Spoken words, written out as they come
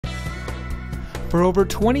For over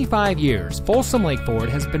 25 years, Folsom Lake Ford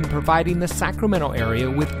has been providing the Sacramento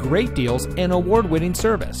area with great deals and award-winning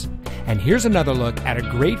service. And here's another look at a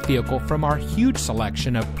great vehicle from our huge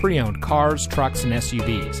selection of pre-owned cars, trucks, and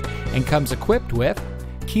SUVs, and comes equipped with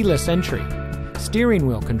keyless entry, steering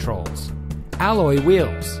wheel controls, alloy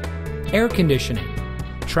wheels, air conditioning,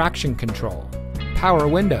 traction control, power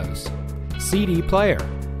windows, CD player,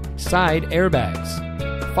 side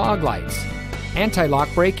airbags, fog lights, anti-lock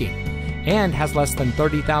braking, and has less than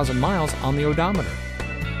 30,000 miles on the odometer.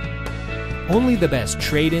 Only the best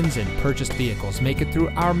trade-ins and purchased vehicles make it through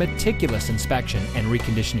our meticulous inspection and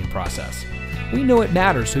reconditioning process. We know it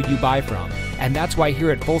matters who you buy from, and that's why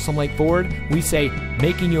here at Folsom Lake Ford, we say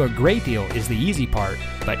making you a great deal is the easy part,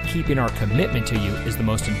 but keeping our commitment to you is the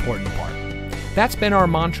most important part. That's been our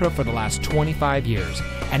mantra for the last 25 years,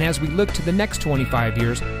 and as we look to the next 25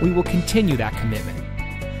 years, we will continue that commitment.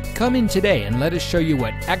 Come in today and let us show you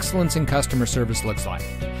what excellence in customer service looks like.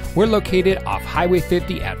 We're located off Highway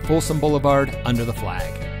 50 at Folsom Boulevard under the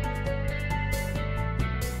flag.